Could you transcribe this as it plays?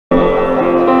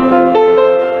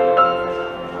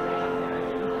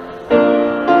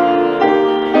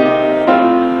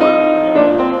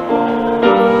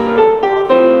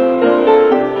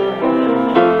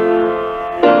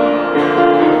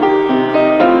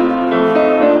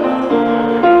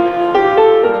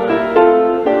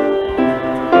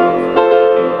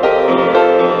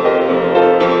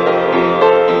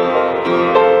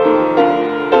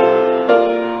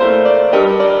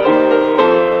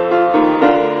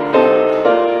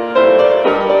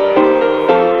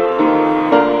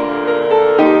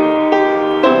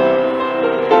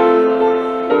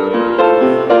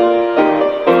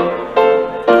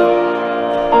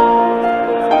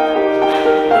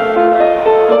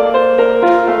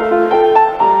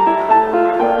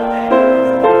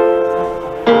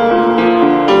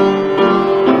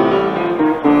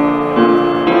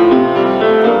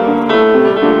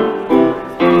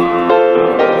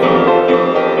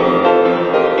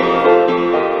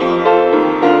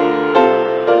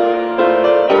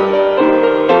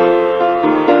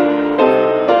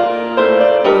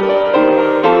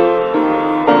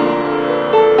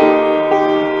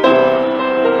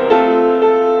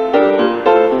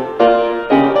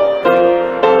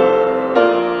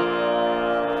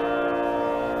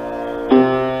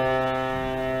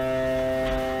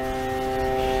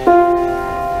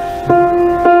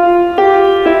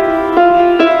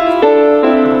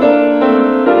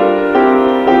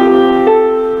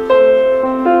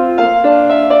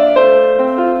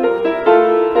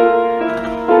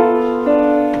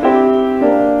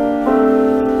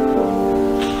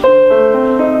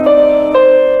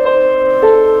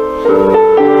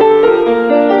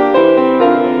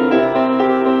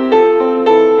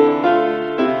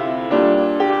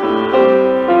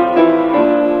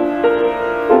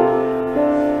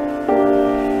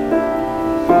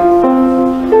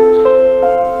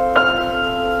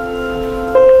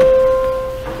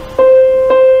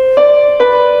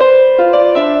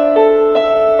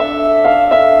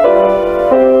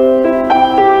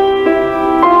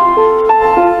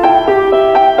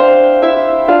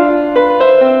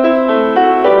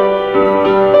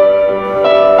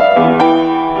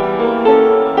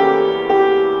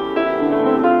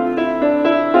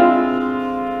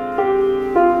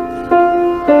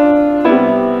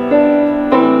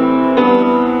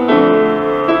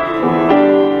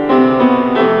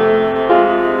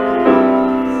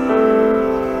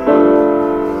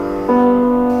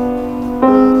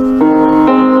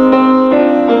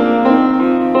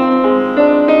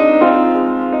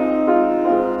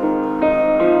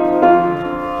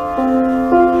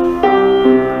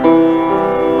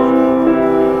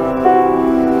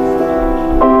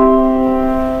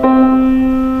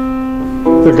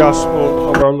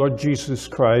Gospel of our Lord Jesus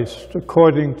Christ,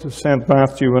 according to St.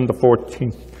 Matthew in the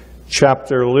 14th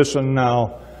chapter. Listen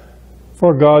now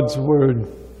for God's word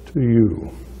to you.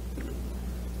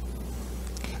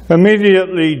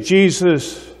 Immediately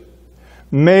Jesus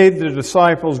made the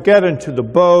disciples get into the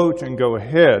boat and go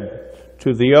ahead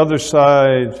to the other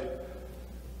side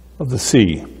of the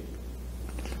sea,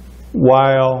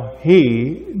 while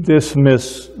he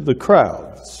dismissed the crowds.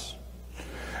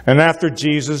 And after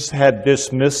Jesus had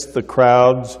dismissed the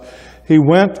crowds, he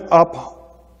went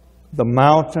up the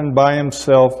mountain by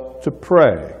himself to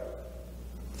pray.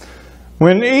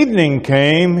 When evening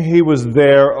came, he was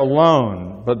there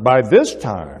alone. But by this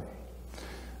time,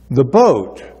 the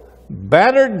boat,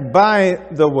 battered by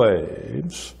the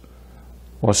waves,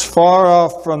 was far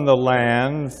off from the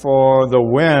land, for the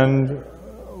wind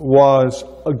was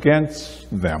against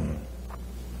them.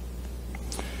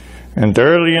 And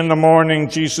early in the morning,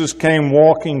 Jesus came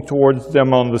walking towards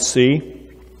them on the sea.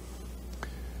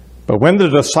 But when the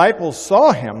disciples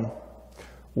saw him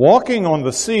walking on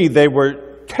the sea, they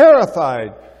were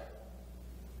terrified,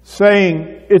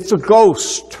 saying, "It's a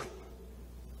ghost."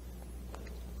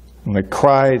 And they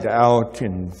cried out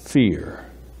in fear.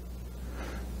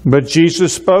 But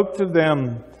Jesus spoke to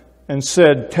them and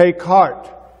said, "Take heart,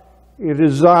 it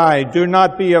is I, do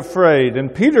not be afraid."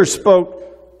 And Peter spoke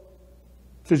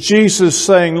to Jesus,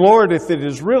 saying, "Lord, if it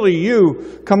is really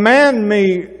you, command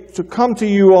me to come to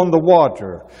you on the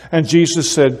water." And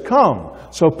Jesus said, "Come."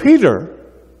 So Peter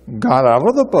got out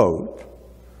of the boat,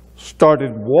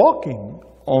 started walking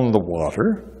on the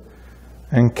water,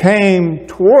 and came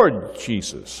toward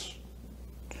Jesus.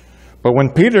 But when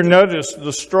Peter noticed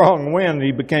the strong wind,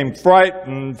 he became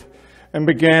frightened and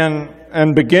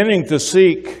beginning to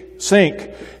sink,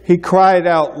 he cried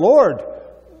out, "Lord,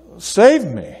 save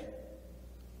me."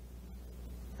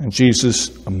 And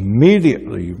Jesus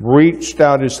immediately reached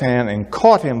out his hand and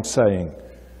caught him, saying,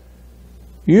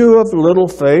 "You of little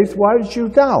faith, why did you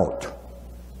doubt?"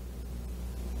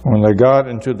 When they got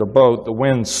into the boat, the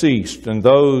wind ceased, and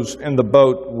those in the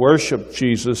boat worshipped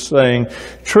Jesus, saying,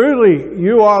 "Truly,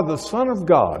 you are the Son of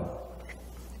God."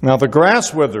 Now the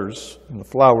grass withers and the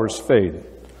flowers fade,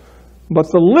 but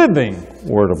the living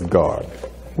Word of God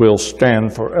will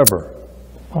stand forever.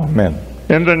 Amen.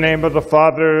 In the name of the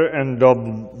Father, and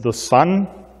of the Son,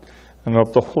 and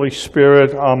of the Holy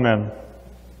Spirit. Amen.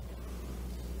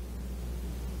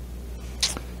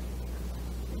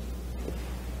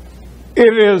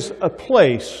 It is a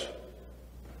place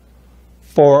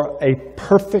for a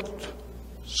perfect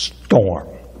storm.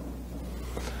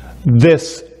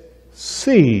 This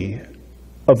Sea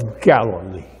of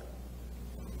Galilee.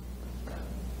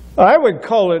 I would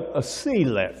call it a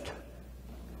sealet,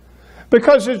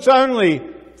 because it's only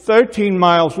 13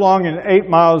 miles long and 8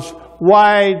 miles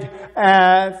wide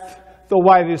at the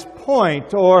widest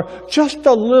point, or just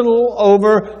a little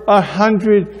over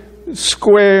 100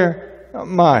 square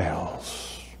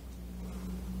miles.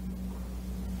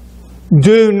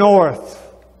 Due north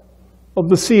of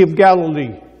the Sea of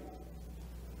Galilee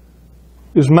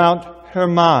is Mount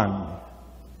Hermon.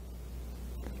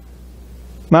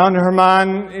 Mount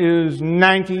Hermon is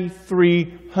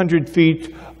 9,300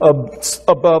 feet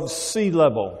above sea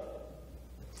level.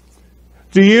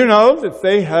 Do you know that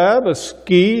they have a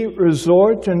ski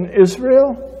resort in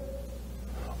Israel?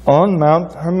 On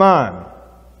Mount Hermon.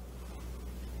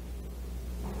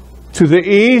 To the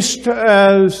east,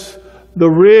 as the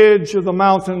ridge of the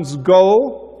mountains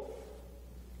go,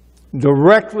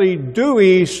 directly due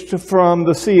east from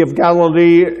the Sea of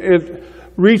Galilee, it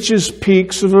reaches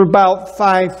peaks of about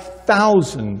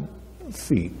 5,000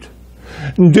 feet.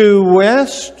 Due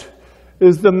west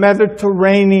is the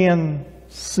Mediterranean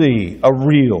Sea, a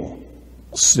real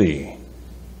sea.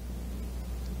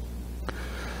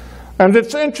 And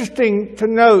it's interesting to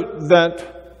note that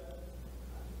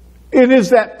it is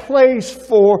that place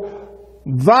for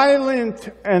violent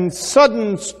and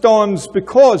sudden storms,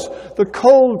 because the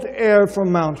cold air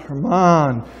from Mount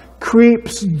Hermon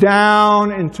creeps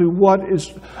down into what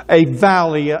is a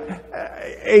valley,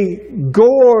 a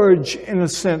gorge in a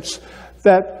sense,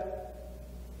 that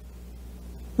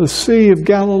the Sea of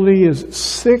Galilee is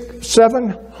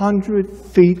 700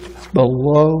 feet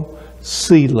below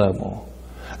sea level.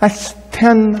 That's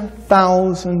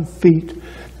 10,000 feet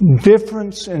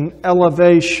difference in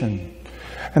elevation.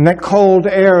 And that cold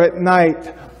air at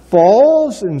night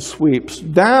falls and sweeps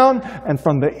down, and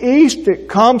from the east it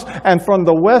comes, and from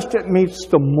the west it meets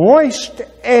the moist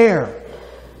air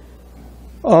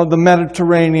of the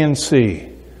Mediterranean Sea.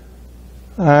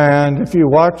 And if you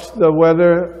watch the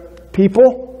weather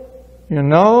people, you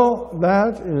know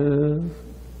that is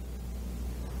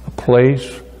a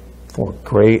place for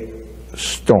great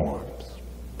storms.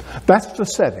 That's the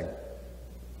setting.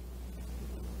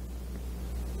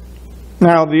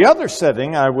 Now, the other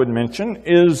setting I would mention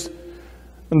is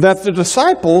that the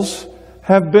disciples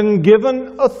have been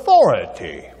given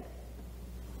authority.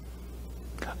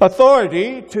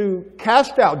 Authority to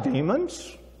cast out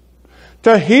demons,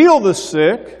 to heal the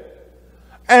sick,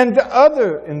 and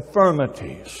other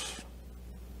infirmities.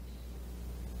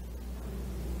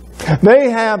 They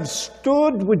have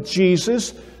stood with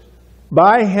Jesus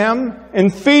by him in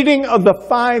feeding of the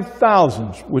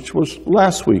 5,000, which was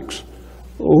last week's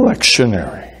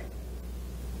lectionary.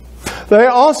 They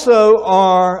also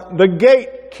are the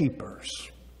gatekeepers,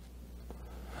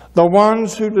 the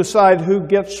ones who decide who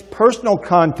gets personal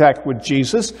contact with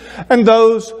Jesus and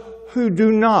those who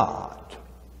do not.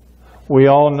 We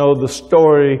all know the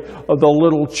story of the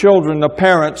little children, the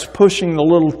parents pushing the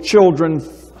little children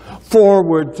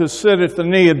forward to sit at the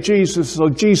knee of Jesus so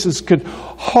Jesus could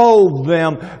hold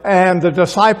them, and the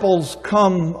disciples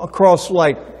come across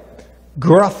like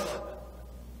gruff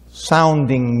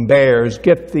sounding bears.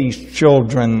 Get these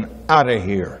children out of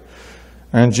here.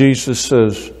 And Jesus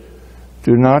says,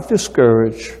 do not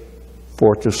discourage,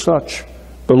 for to such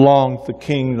belongs the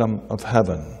kingdom of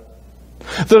heaven.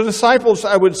 The disciples,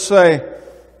 I would say,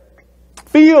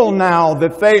 feel now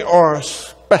that they are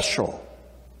special,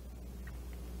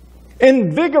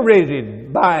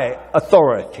 invigorated by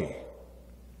authority,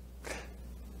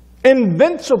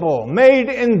 invincible, made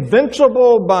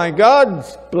invincible by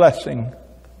God's blessing.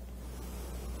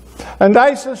 And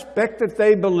I suspect that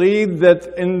they believe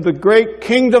that in the great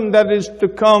kingdom that is to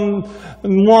come,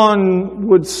 one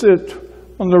would sit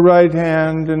on the right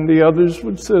hand and the others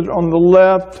would sit on the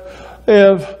left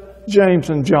if James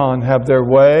and John have their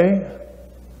way,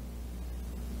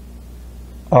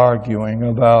 arguing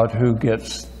about who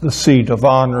gets the seat of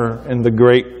honor in the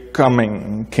great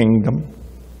coming kingdom.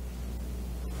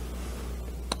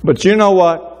 But you know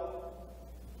what?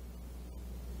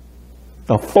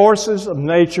 The forces of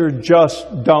nature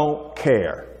just don't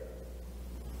care.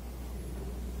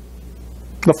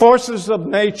 The forces of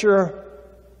nature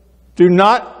do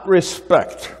not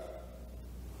respect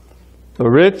the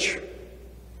rich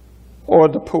or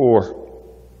the poor,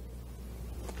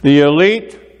 the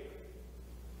elite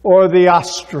or the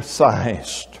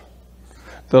ostracized,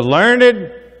 the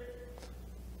learned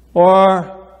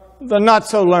or the not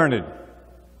so learned,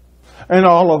 and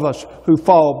all of us who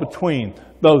fall between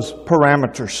those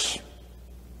parameters.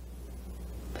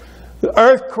 The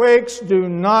earthquakes do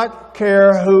not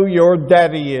care who your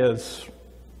daddy is.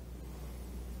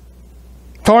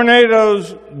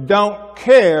 Tornadoes don't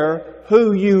care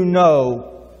who you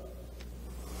know.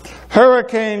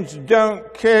 Hurricanes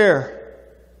don't care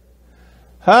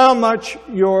how much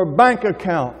your bank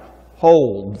account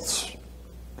holds.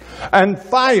 And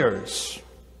fires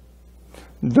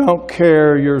don't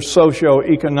care your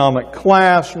socioeconomic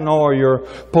class nor your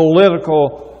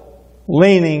political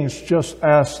leanings. Just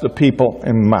ask the people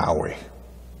in Maui.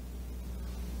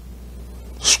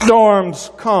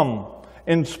 Storms come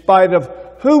in spite of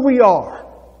who we are.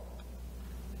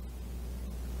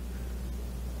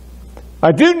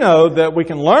 I do know that we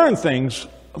can learn things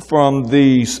from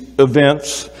these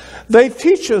events. They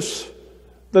teach us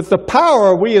that the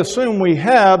power we assume we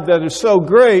have that is so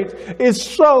great is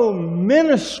so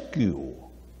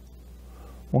minuscule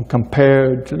when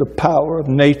compared to the power of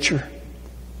nature.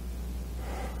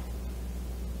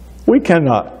 We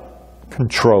cannot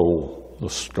control the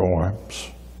storms.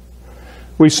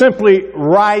 We simply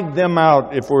ride them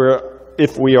out if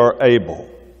we are able.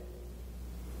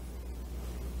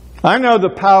 I know the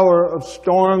power of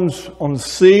storms on the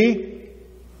sea.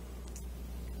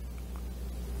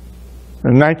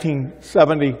 In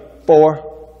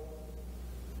 1974,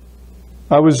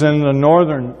 I was in the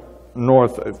northern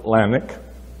North Atlantic.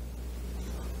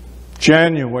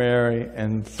 January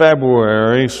and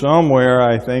February, somewhere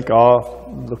I think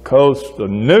off the coast of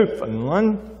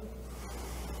Newfoundland.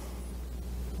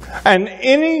 And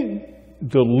any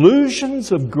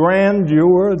delusions of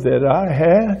grandeur that I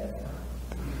had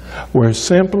were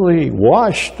simply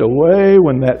washed away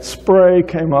when that spray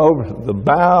came over the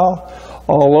bow,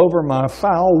 all over my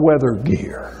foul weather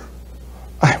gear.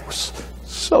 I was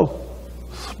so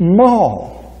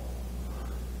small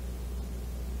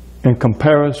in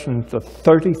comparison to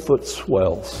 30-foot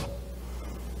swells.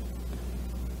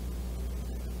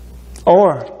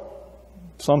 Or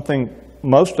something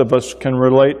most of us can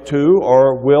relate to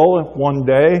or will one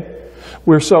day.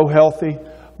 We're so healthy,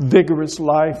 vigorous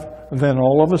life, then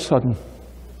all of a sudden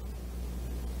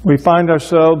we find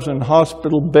ourselves in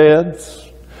hospital beds,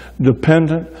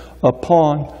 dependent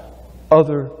upon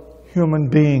other human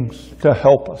beings to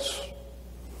help us.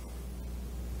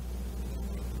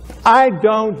 I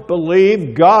don't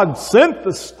believe God sent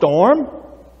the storm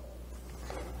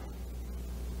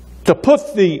to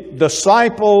put the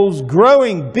disciples'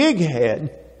 growing big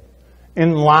head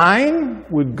in line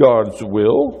with God's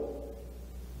will,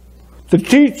 to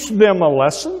teach them a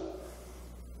lesson.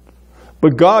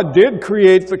 But God did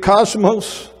create the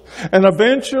cosmos, and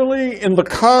eventually in the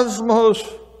cosmos,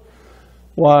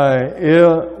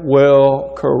 it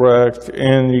will correct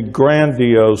any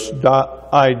grandiose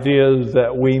ideas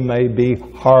that we may be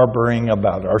harboring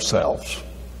about ourselves.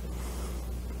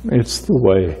 It's the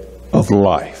way of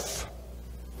life.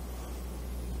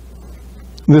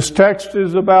 This text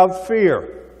is about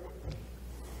fear.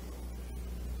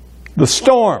 The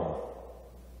storm.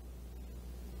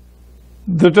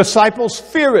 The disciples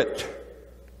fear it.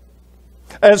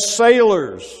 As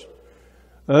sailors,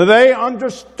 they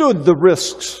understood the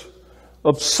risks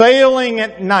of sailing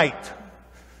at night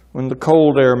when the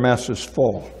cold air masses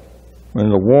fall, when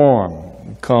the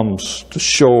warm comes to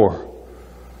shore,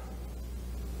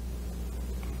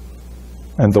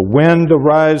 and the wind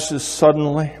arises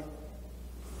suddenly,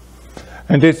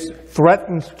 and it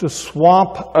threatens to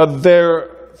swamp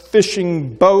their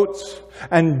fishing boats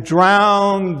and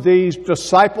drown these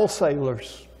disciple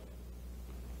sailors.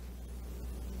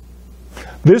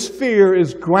 This fear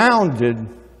is grounded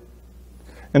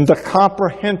in the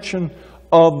comprehension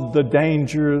of the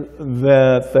danger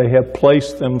that they have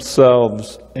placed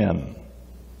themselves in.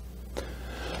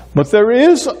 But there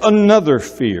is another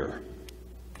fear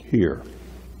here.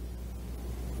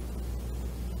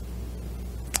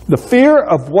 The fear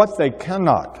of what they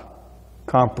cannot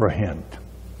comprehend.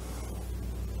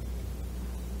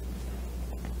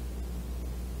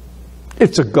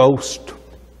 It's a ghost.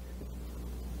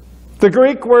 The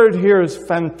Greek word here is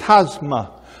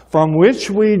phantasma, from which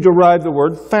we derive the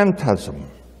word phantasm.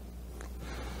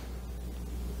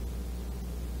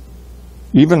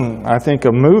 Even, I think,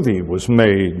 a movie was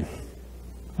made,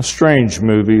 a strange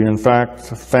movie, in fact,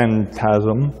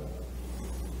 Phantasm.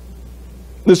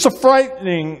 It's a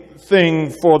frightening thing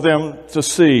for them to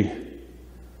see.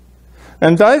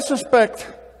 And I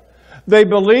suspect they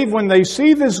believe when they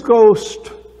see this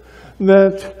ghost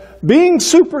that, being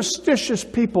superstitious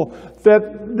people,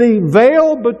 that the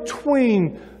veil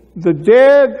between the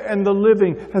dead and the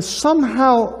living has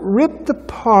somehow ripped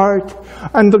apart,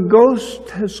 and the ghost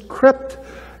has crept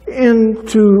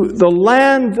into the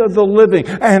land of the living.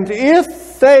 And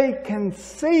if they can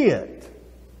see it,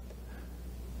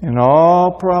 in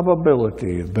all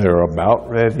probability, they're about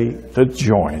ready to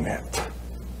join it,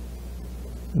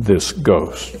 this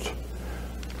ghost.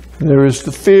 There is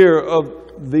the fear of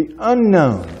the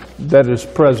unknown that is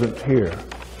present here.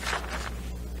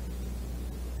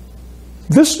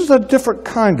 This is a different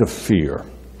kind of fear.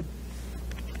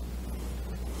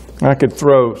 I could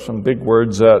throw some big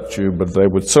words at you, but they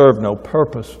would serve no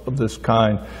purpose of this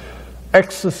kind.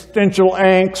 Existential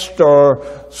angst or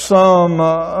some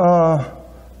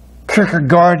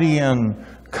Kierkegaardian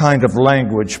kind of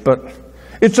language, but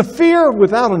it's a fear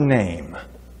without a name.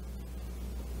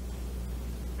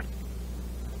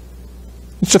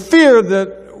 It's a fear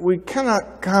that we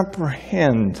cannot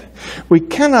comprehend. We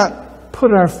cannot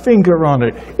put our finger on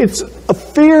it. It's a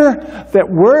fear that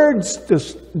words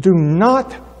do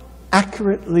not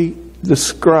accurately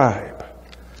describe.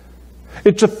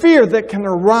 It's a fear that can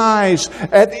arise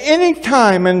at any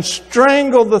time and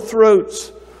strangle the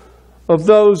throats of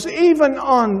those even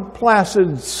on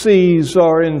placid seas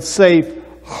or in safe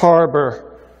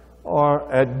harbor or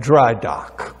at dry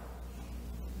dock.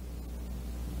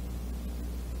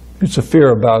 It's a fear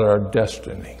about our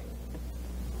destiny.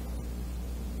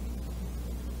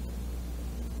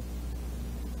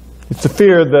 It's a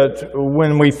fear that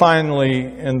when we finally,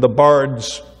 in the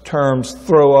bard's terms,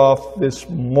 throw off this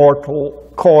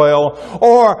mortal coil,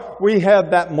 or we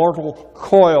have that mortal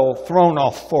coil thrown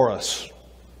off for us,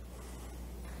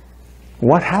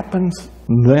 what happens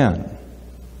then?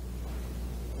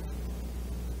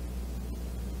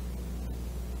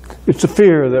 It's a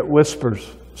fear that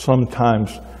whispers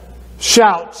sometimes,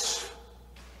 shouts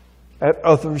at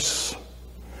others.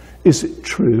 Is it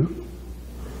true?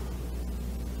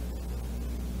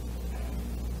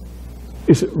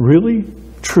 Is it really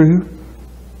true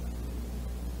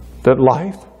that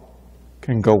life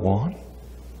can go on?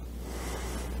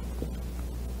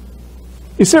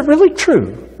 Is it really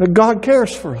true that God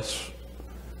cares for us?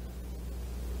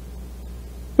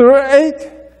 There are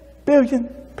 8 billion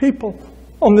people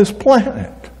on this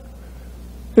planet.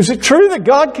 Is it true that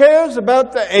God cares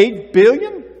about the 8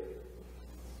 billion?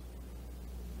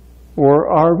 Or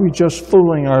are we just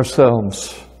fooling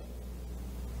ourselves?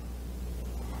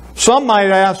 Some might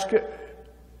ask,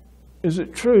 is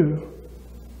it true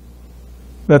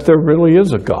that there really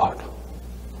is a God?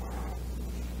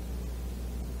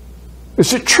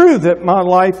 Is it true that my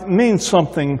life means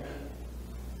something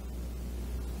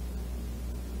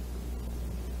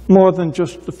more than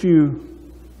just the few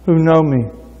who know me?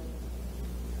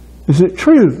 Is it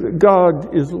true that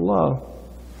God is love?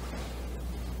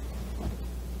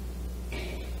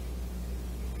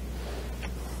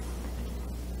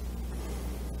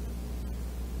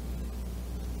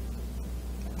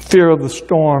 Fear of the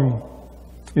storm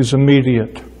is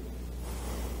immediate.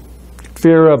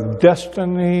 Fear of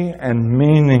destiny and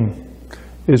meaning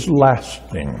is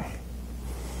lasting.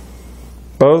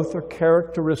 Both are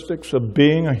characteristics of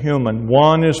being a human.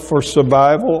 One is for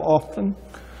survival often,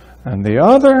 and the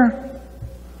other,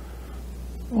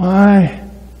 why,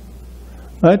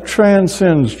 that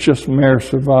transcends just mere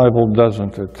survival,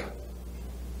 doesn't it?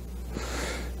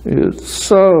 It's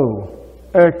so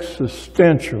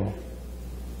existential,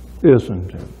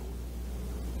 isn't it?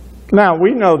 Now,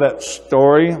 we know that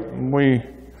story. We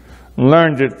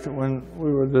learned it when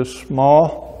we were this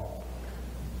small.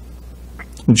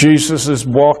 Jesus is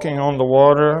walking on the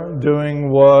water,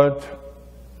 doing what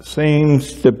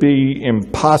seems to be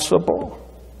impossible.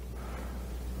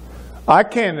 I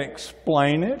can't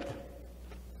explain it.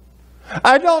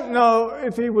 I don't know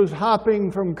if he was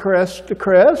hopping from crest to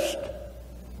crest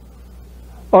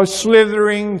or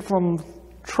slithering from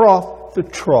trough to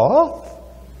trough.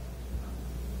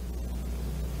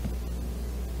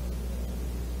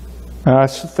 I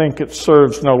think it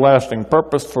serves no lasting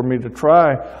purpose for me to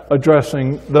try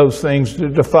addressing those things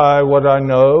that defy what I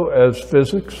know as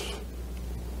physics.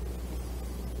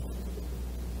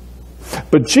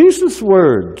 But Jesus'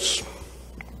 words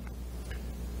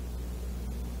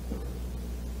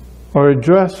are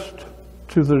addressed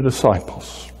to the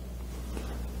disciples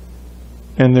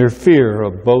in their fear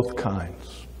of both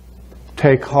kinds.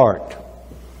 Take heart.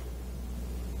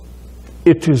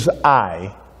 It is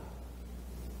I.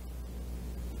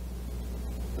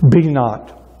 Be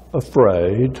not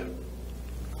afraid.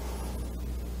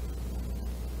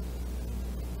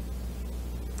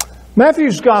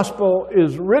 Matthew's gospel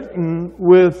is written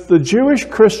with the Jewish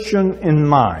Christian in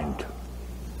mind.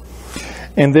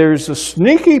 And there's a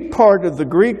sneaky part of the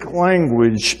Greek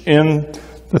language in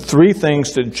the three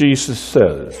things that Jesus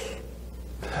says,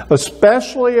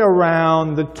 especially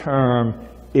around the term,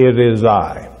 it is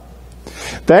I.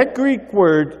 That Greek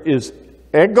word is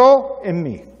ego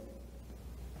eimi,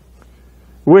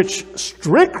 which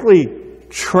strictly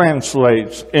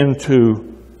translates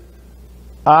into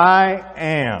I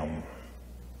am.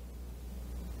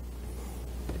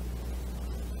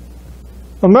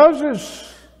 Well,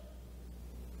 Moses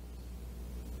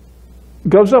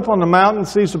goes up on the mountain,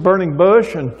 sees a burning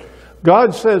bush, and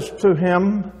God says to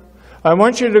him, I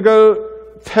want you to go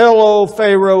tell old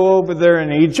Pharaoh over there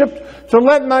in Egypt to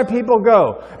let my people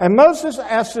go. And Moses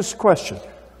asks this question,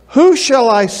 who shall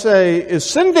I say is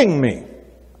sending me?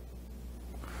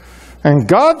 And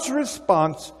God's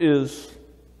response is,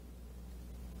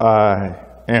 I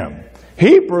am.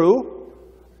 Hebrew,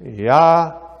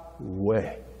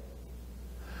 Yahweh.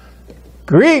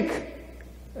 Greek,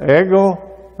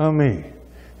 ego eimi.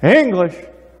 English,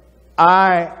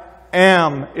 I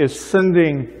am is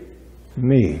sending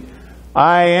me.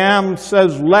 I am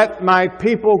says, let my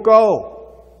people go.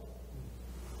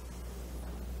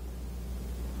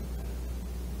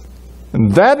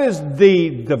 And that is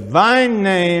the divine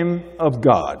name of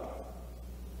God.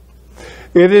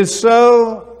 It is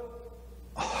so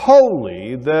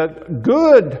holy that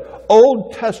good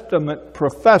Old Testament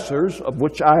professors, of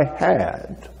which I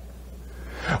had,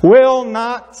 will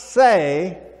not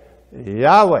say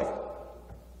Yahweh.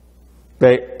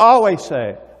 They always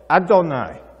say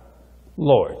Adonai,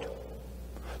 Lord.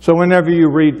 So whenever you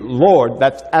read Lord,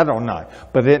 that's Adonai,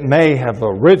 but it may have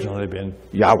originally been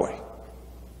Yahweh.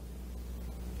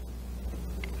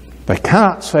 They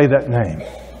cannot say that name.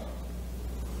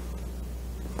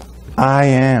 I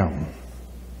am,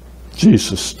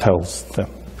 Jesus tells them.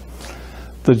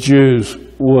 The Jews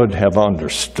would have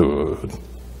understood.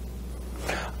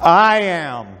 I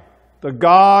am the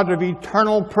God of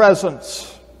eternal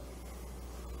presence.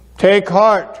 Take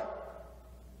heart.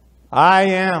 I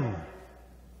am.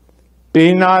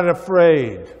 Be not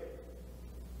afraid.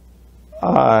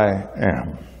 I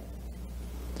am.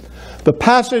 The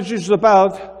passage is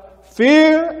about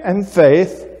fear and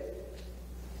faith.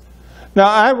 Now,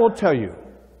 I will tell you,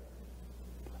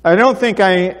 I don't think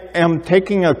I am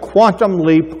taking a quantum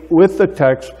leap with the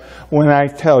text when I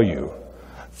tell you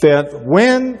that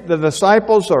when the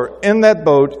disciples are in that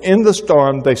boat, in the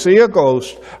storm, they see a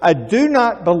ghost. I do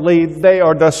not believe they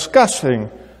are discussing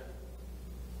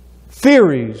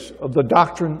theories of the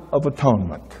doctrine of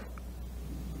atonement.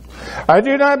 I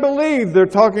do not believe they're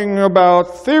talking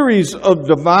about theories of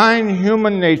divine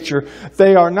human nature.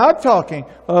 They are not talking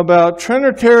about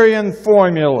Trinitarian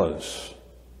formulas.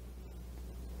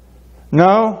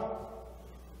 No,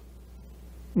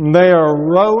 they are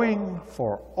rowing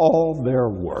for all they're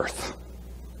worth.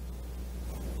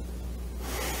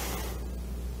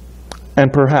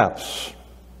 And perhaps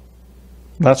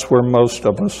that's where most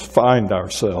of us find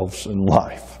ourselves in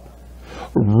life.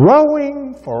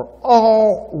 Rowing for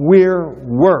all we're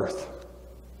worth.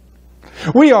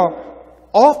 We are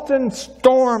often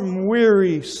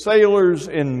storm-weary sailors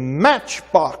in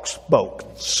matchbox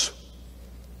boats.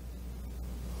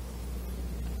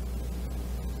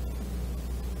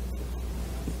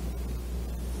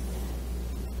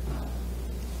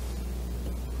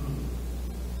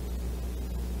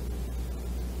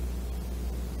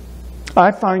 I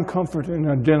find comfort in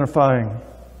identifying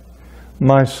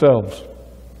myself,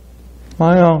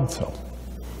 my own self,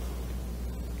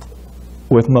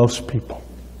 with most people.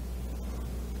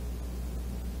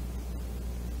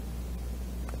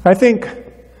 I think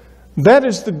that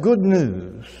is the good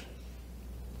news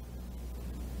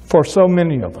for so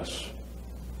many of us.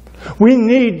 We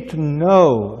need to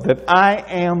know that I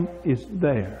am is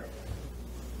there.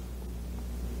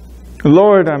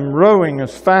 Lord, I'm rowing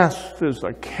as fast as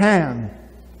I can,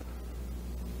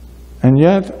 and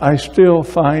yet I still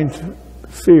find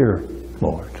fear,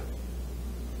 Lord.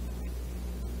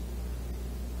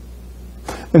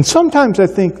 And sometimes I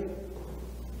think,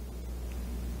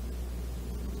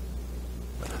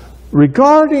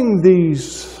 regarding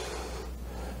these,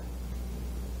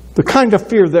 the kind of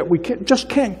fear that we just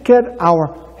can't get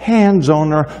our hands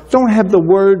on or don't have the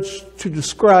words to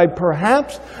describe,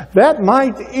 perhaps that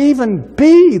might even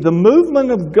be the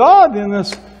movement of God in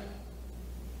us,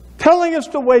 telling us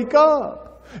to wake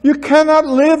up. You cannot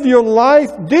live your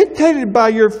life dictated by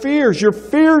your fears. Your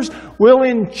fears will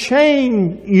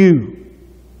enchain you.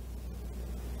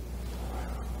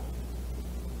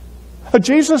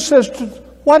 Jesus says,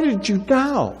 why did you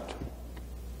doubt?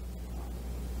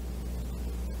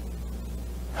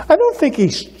 I don't think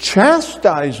he's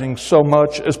chastising so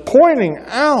much as pointing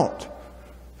out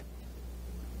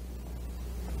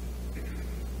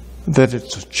that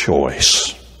it's a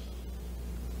choice.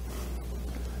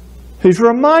 He's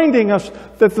reminding us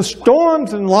that the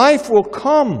storms in life will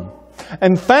come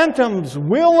and phantoms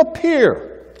will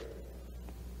appear.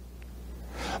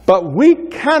 But we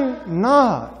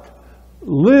cannot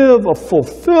live a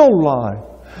fulfilled life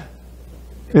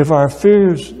if our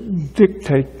fears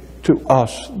dictate to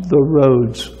us the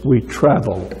roads we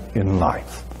travel in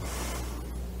life.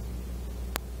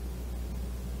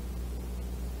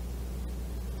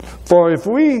 For if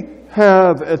we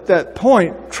have at that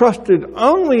point trusted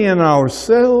only in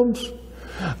ourselves,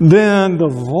 then the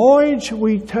voyage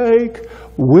we take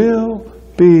will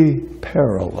be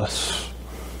perilous.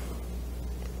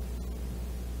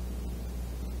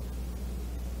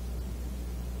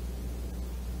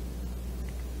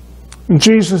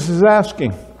 Jesus is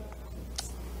asking,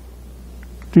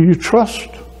 do you trust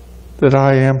that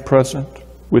I am present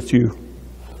with you?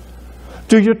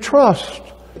 Do you trust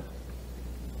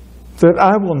that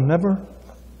I will never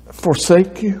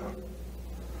forsake you?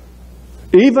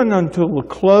 Even until the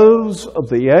close of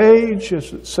the age,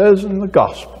 as it says in the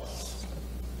Gospels.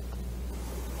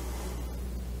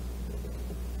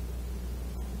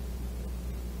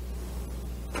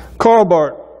 Karl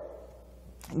Barth,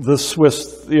 the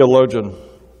Swiss theologian,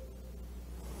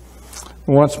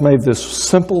 once made this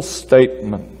simple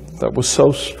statement that was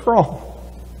so strong.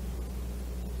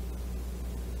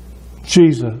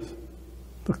 Jesus,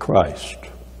 the Christ,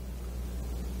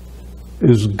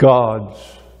 is God's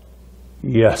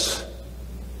yes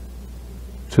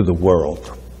to the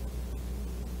world.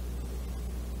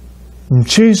 And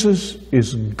Jesus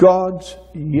is God's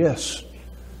yes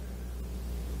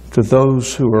to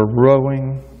those who are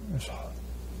rowing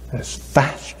as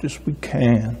fast as we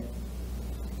can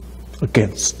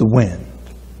against the wind.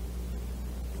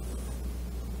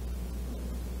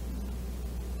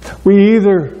 We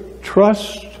either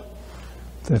trust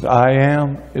that I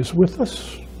am is with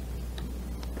us,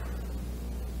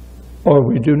 or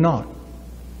we do not.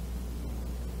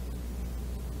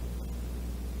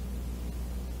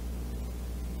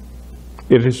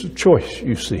 It is a choice,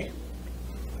 you see.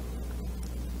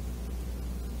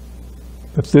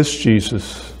 But this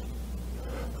Jesus,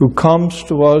 who comes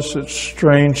to us at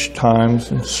strange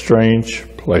times and strange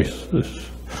places,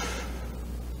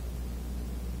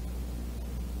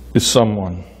 is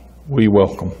someone we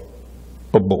welcome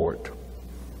aboard.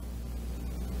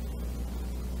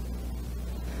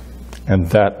 And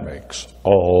that makes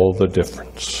all the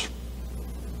difference.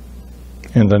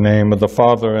 In the name of the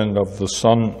Father, and of the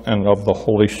Son, and of the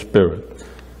Holy Spirit.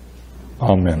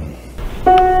 Amen.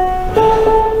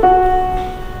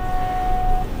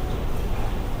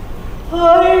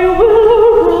 I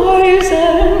will rise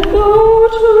and go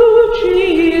to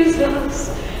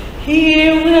Jesus. He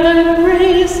will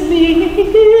embrace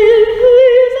me.